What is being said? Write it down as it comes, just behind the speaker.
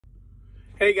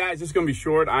Hey guys, it's gonna be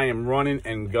short. I am running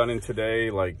and gunning today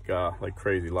like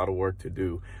crazy. A lot of work to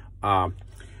do.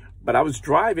 But I was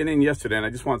driving in yesterday, and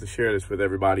I just wanted to share this with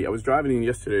everybody. I was driving in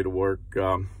yesterday to work,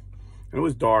 and it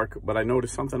was dark, but I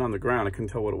noticed something on the ground. I couldn't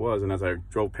tell what it was, and as I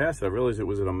drove past it, I realized it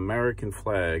was an American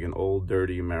flag, an old,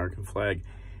 dirty American flag.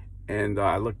 And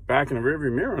I looked back in the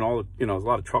rearview mirror, and all the, there's a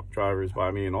lot of truck drivers by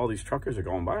me, and all these truckers are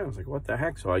going by. I was like, what the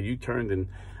heck? So I U-turned, and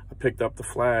I picked up the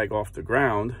flag off the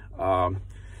ground,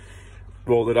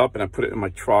 rolled it up, and I put it in my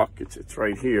truck. It's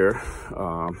right here.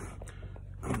 I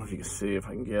don't know if you can see, if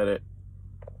I can get it.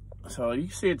 So you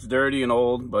can see it's dirty and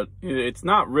old, but it's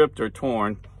not ripped or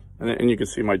torn. And you can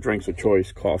see my drinks of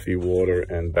choice: coffee, water,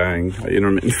 and Bang. I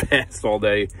intermittent fast all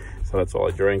day, so that's all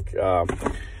I drink.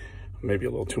 Maybe a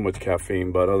little too much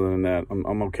caffeine, but other than that,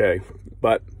 I'm okay.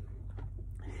 But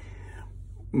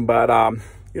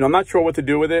I'm not sure what to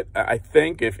do with it. I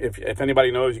think if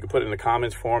anybody knows, you can put it in the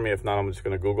comments for me. If not, I'm just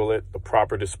going to Google it. The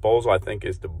proper disposal, I think,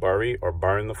 is to bury or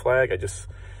burn the flag. I just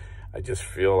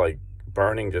feel like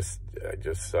burning.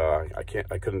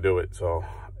 I couldn't do it. So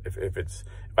if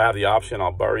I have the option,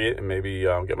 I'll bury it and maybe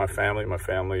get my family,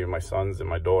 and my sons and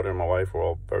my daughter and my wife. We're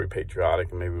all very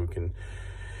patriotic, and maybe we can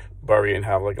bury it and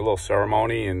have like a little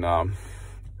ceremony and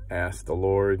ask the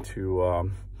Lord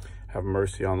to have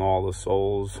mercy on all the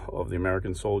souls of the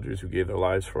American soldiers who gave their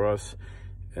lives for us,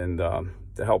 and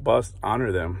to help us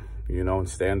honor them, and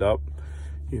stand up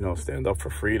for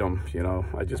freedom.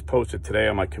 I just posted today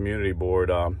on my community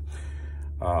board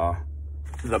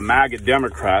the MAGA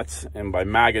Democrats, and by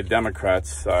MAGA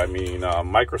Democrats, I mean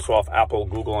Microsoft, Apple,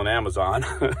 Google, and Amazon.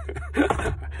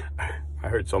 I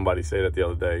heard somebody say that the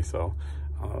other day, so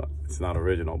it's not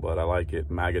original, but I like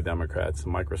it. MAGA Democrats,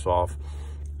 Microsoft,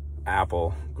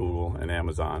 Apple, Google, and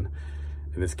Amazon.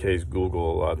 In this case,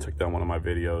 Google took down one of my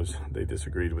videos. They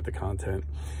disagreed with the content.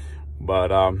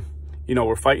 But,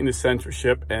 we're fighting the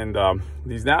censorship, and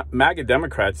these MAGA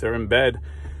Democrats, they're in bed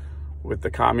with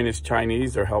the communist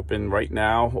Chinese. They're helping right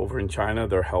now over in China.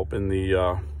 They're helping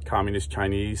the communist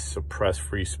Chinese suppress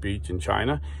free speech in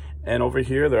China. And over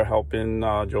here, they're helping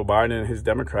Joe Biden and his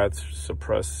Democrats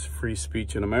suppress free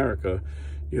speech in America.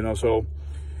 So,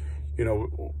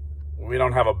 we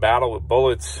don't have a battle with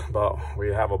bullets, but we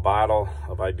have a battle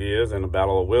of ideas and a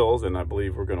battle of wills, and I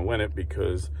believe we're going to win it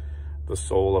because the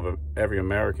soul of every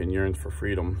American yearns for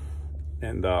freedom.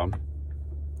 And I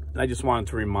just wanted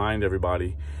to remind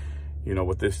everybody,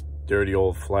 what this dirty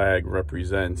old flag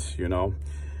represents.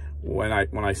 When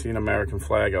I see an American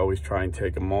flag, I always try and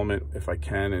take a moment, if I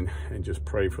can, and just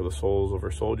pray for the souls of our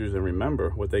soldiers and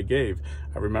remember what they gave.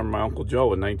 I remember my Uncle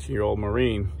Joe, a 19-year-old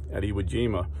Marine at Iwo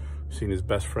Jima, seen his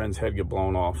best friend's head get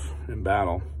blown off in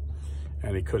battle,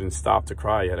 and he couldn't stop to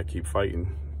cry. He had to keep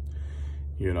fighting,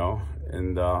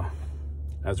 and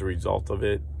as a result of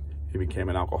it, he became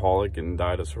an alcoholic and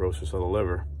died of cirrhosis of the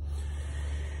liver.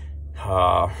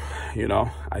 I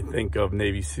think of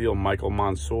Navy SEAL Michael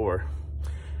Mansour,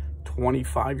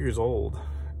 25 years old,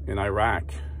 in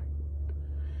Iraq,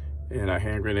 and a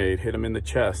hand grenade hit him in the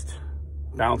chest,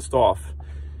 bounced off,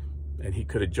 and he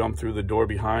could have jumped through the door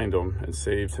behind him and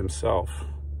saved himself.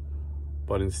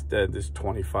 But instead, this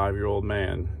 25-year-old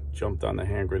man jumped on the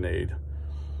hand grenade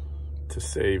to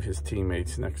save his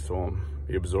teammates next to him.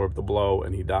 He absorbed the blow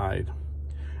and he died.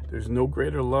 There's no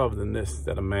greater love than this,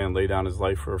 that a man lay down his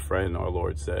life for a friend, our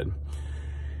Lord said.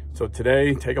 So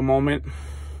today, take a moment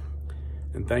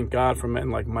and thank God for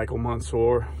men like Michael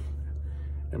Mansour,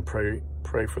 and pray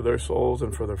for their souls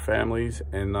and for their families,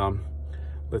 and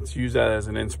let's use that as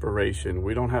an inspiration.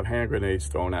 We don't have hand grenades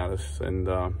thrown at us, and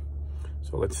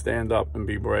so let's stand up and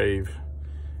be brave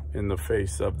in the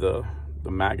face of the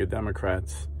MAGA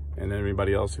Democrats and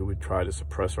everybody else who would try to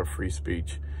suppress our free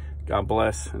speech. God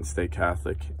bless, and stay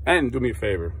Catholic. And do me a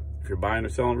favor, if you're buying or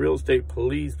selling real estate,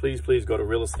 please, please, please go to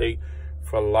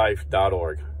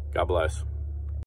realestateforlife.org. God bless.